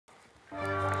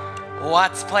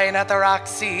What's playing at the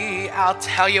Roxy? I'll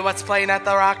tell you what's playing at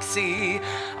the Roxy.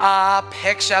 A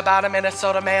picture about a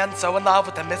Minnesota man so in love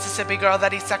with a Mississippi girl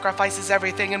that he sacrifices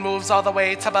everything and moves all the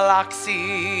way to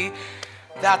Biloxi.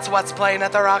 That's what's playing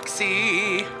at the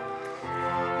Roxy.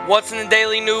 What's in the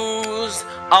daily news?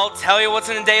 I'll tell you what's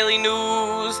in the daily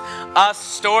news. A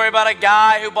story about a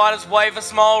guy who bought his wife a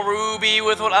small ruby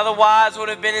with what otherwise would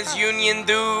have been his union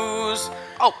dues.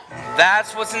 Oh,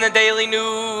 that's what's in the daily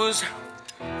news.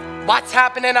 What's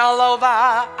happening all over?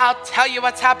 I'll tell you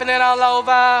what's happening all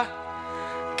over.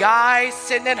 Guy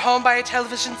sitting at home by a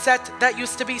television set that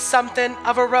used to be something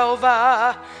of a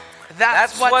rover.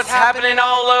 That's what's happening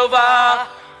all over.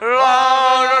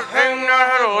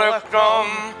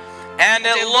 And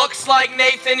it looks like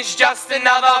Nathan's just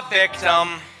another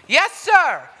victim. Yes,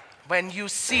 sir. When you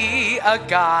see a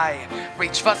guy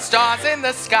reach for stars in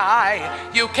the sky,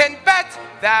 you can bet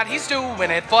that he's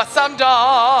doing it for some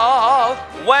doll.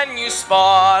 When you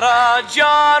spot a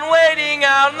John waiting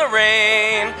out in the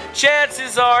rain,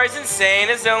 chances are he's insane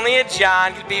as only a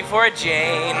John could be for a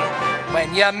Jane.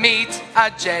 When you meet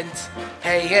a gent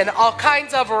paying all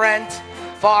kinds of rent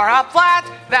for a flat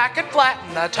that could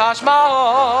flatten the Taj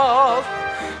Mahal.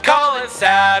 Call it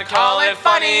sad, call it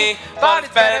funny, but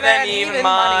it's better than even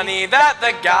money that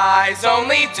the guy's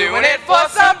only doing it for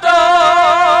some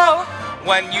dough.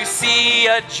 When you see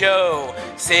a Joe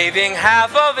saving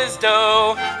half of his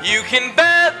dough, you can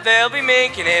bet they'll be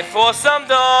making it for some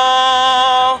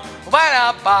dough. When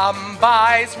a bum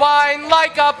buys wine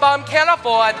like a bum can't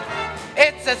afford,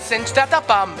 it's a cinch that the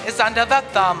bum is under the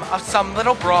thumb of some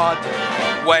little broad.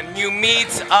 When you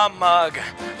meet a mug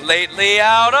lately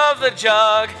out of the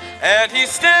jug, and he's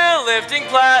still lifting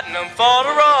platinum for the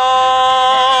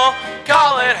roll,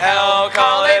 call it hell,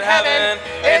 call it heaven,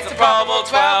 it's a probable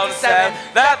 12 to 7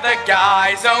 that the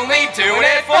guy's only doing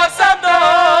it for some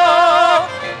dough.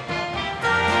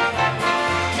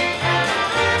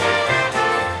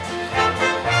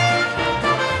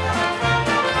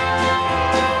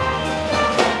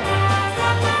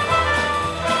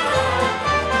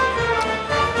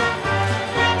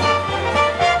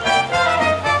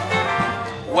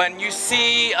 When you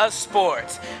see a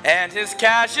sport and his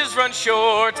cash is run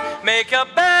short, make a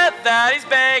bet that he's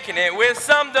banking it with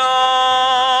some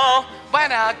dough.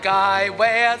 When a guy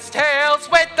wears tails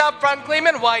with the front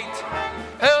gleaming white,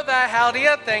 who the hell do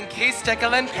you think he's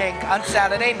tickling pink on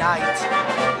Saturday night?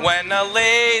 When a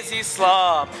lazy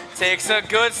slob takes a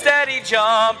good steady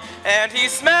job and he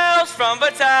smells from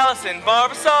Vitalis and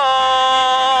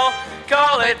Barbasol,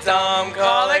 call it dumb,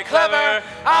 call it clever,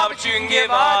 but you can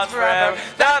give odds forever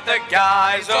that the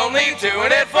guy's only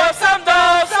doing it for some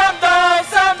dough, some dough,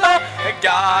 some dough. The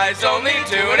guy's only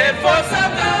doing it for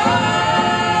some dough.